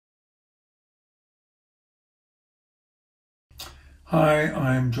Hi,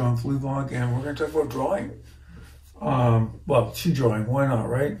 I'm John Fluevog, and we're going to talk about drawing. Well, shoe drawing, why not,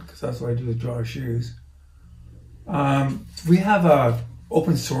 right? Because that's what I do is draw shoes. We have a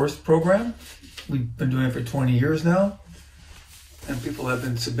open source program. We've been doing it for 20 years now, and people have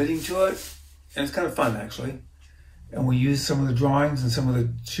been submitting to it, and it's kind of fun, actually. And we use some of the drawings, and some of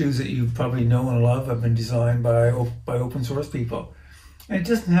the shoes that you probably know and love have been designed by open source people. And it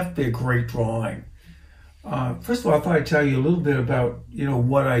doesn't have to be a great drawing. First of all, I thought I'd tell you a little bit about,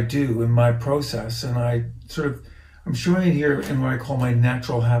 what I do in my process. And I'm showing it here in what I call my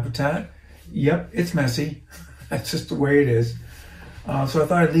natural habitat. Yep, it's messy. That's just the way it is. So I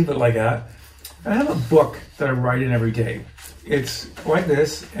thought I'd leave it like that. I have a book that I write in every day. It's like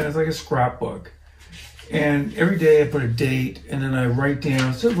this, and it's like a scrapbook. And every day I put a date, and then I write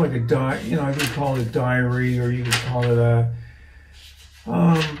down sort of like a you can call it a diary, or you could call it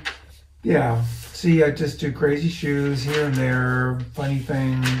yeah. See, I just do crazy shoes here and there, funny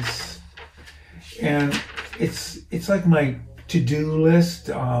things, and it's like my to-do list,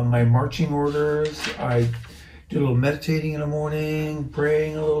 my marching orders. I do a little meditating in the morning,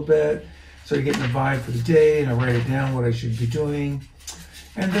 praying a little bit, so I get in the vibe for the day, and I write it down what I should be doing.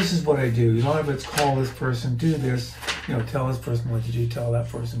 And this is what I do. You know, if it's call this person, do this, tell this person what to do, tell that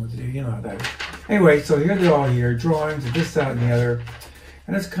person what to do. You know how that is. Anyway, so here they're all here, drawings of this, that, and the other.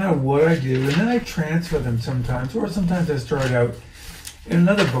 And that's kind of what I do. And then I transfer them sometimes, or sometimes I start out in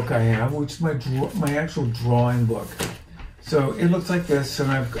another book I have, which is my actual drawing book. So it looks like this, and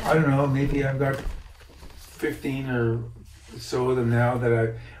I don't know, maybe I've got 15 or so of them now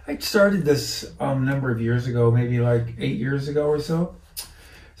that I started this number of years ago, maybe like 8 years ago or so.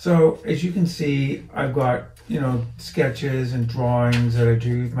 So as you can see, I've got, sketches and drawings that I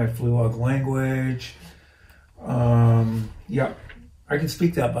do with my Fluevog language. Yeah. I can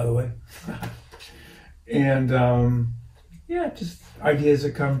speak that, by the way. And yeah, just ideas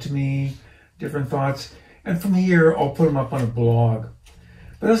that come to me, different thoughts. And from here, I'll put them up on a blog.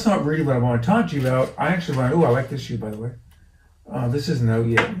 But that's not really what I want to talk to you about. I actually want I like this shoe, by the way. This isn't out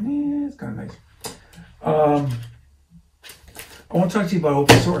yet. Yeah, it's kind of nice. I want to talk to you about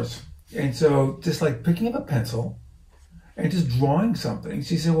open source. And so just like picking up a pencil and just drawing something.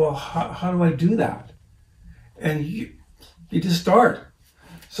 So you say, well, how do I do that? And you just start.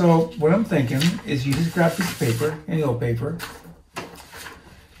 So what I'm thinking is you just grab a piece of paper, any old paper,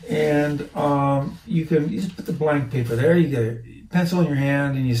 and you just put the blank paper there. You get a pencil in your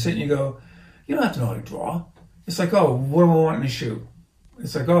hand, and you sit and you go, you don't have to know how to draw. It's like, oh, what do I want in a shoe?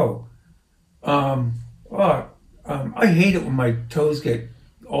 It's like, I hate it when my toes get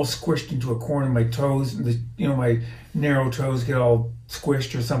all squished into a corner of my toes, and my narrow toes get all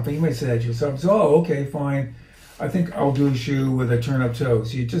squished or something. You might say that to yourself. So, okay, fine. I think I'll do a shoe with a turn-up toe.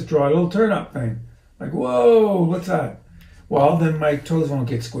 So you just draw a little turn-up thing. Like, whoa, what's that? Well, then my toes won't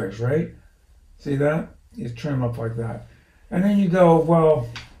get squished, right? See that? You just turn them up like that. And then you go, well,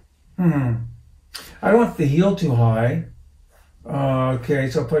 I don't want the heel too high. Okay,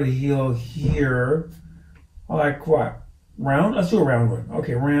 so I'll put a heel here. Like what? Round? Let's do a round one.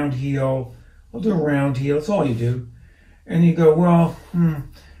 Okay, round heel. I'll do a round heel. That's all you do. And you go, well,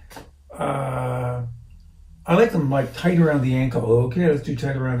 I like them like tight around the ankle. Okay, let's do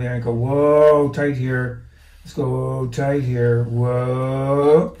tight around the ankle. Whoa, tight here. Let's go tight here.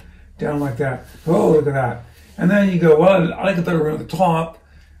 Whoa, down like that. Whoa, look at that. And then you go, well, I like it better around the top.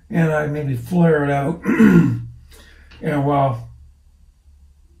 And I maybe flare it out. And well,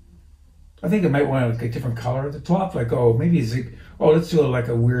 I think I might want like a different color at the top. Like, let's do like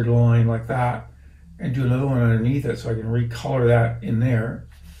a weird line like that. And do another one underneath it so I can recolor that in there.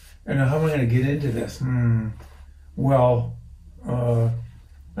 And now how am I going to get into this? Well,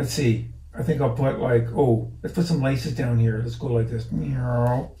 let's see. I think I'll put like, let's put some laces down here. Let's go like this. And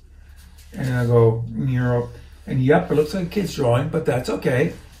then I go, and yep, it looks like a kid's drawing, but that's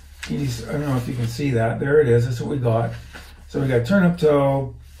okay. I don't know if you can see that. There it is. That's what we got. So we got turn-up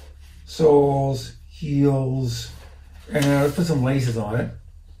toe, soles, heels, and let's put some laces on it.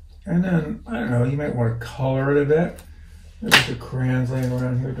 And then, I don't know, you might want to color it a bit. There's the crayons laying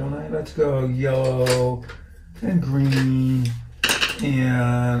around here, don't I? Let's go yellow and green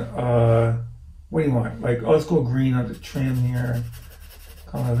and what do you want? Like, let's go green on the trim here.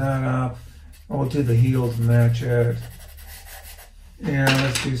 Color that up. We'll do the heels to match it. And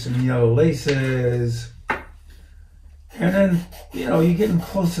let's do some yellow laces. And then, you're getting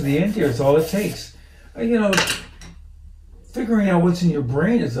close to the end here. It's all it takes. Figuring out what's in your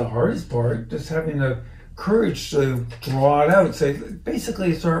brain is the hardest part. Just having the courage to draw it out. Say,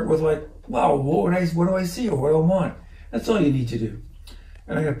 basically start with like, wow, what do I see or what do I want? That's all you need to do.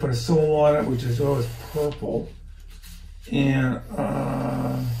 And I'm going to put a sole on it, which is always purple. And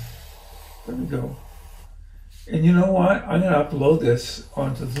there we go. And you know what? I'm going to upload this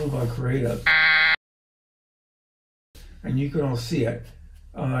onto Fluevog Creative. And you can all see it.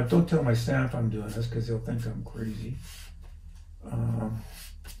 Don't tell my staff I'm doing this because they'll think I'm crazy.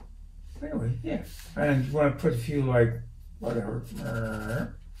 Anyway, yeah. And you want to put a few, like, whatever.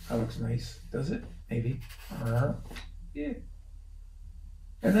 That looks nice. Does it? Maybe. Yeah.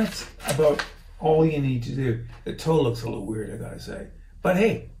 And that's about all you need to do. The toe looks a little weird, I gotta say. But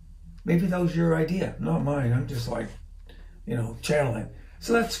hey, maybe that was your idea, not mine. I'm just like, channeling.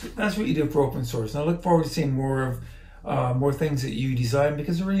 So that's what you do for open source. And I look forward to seeing more things that you design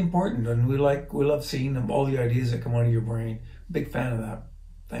because they're really important, and we love seeing them, all the ideas that come out of your brain. Big fan of that.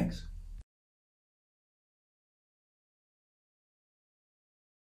 Thanks.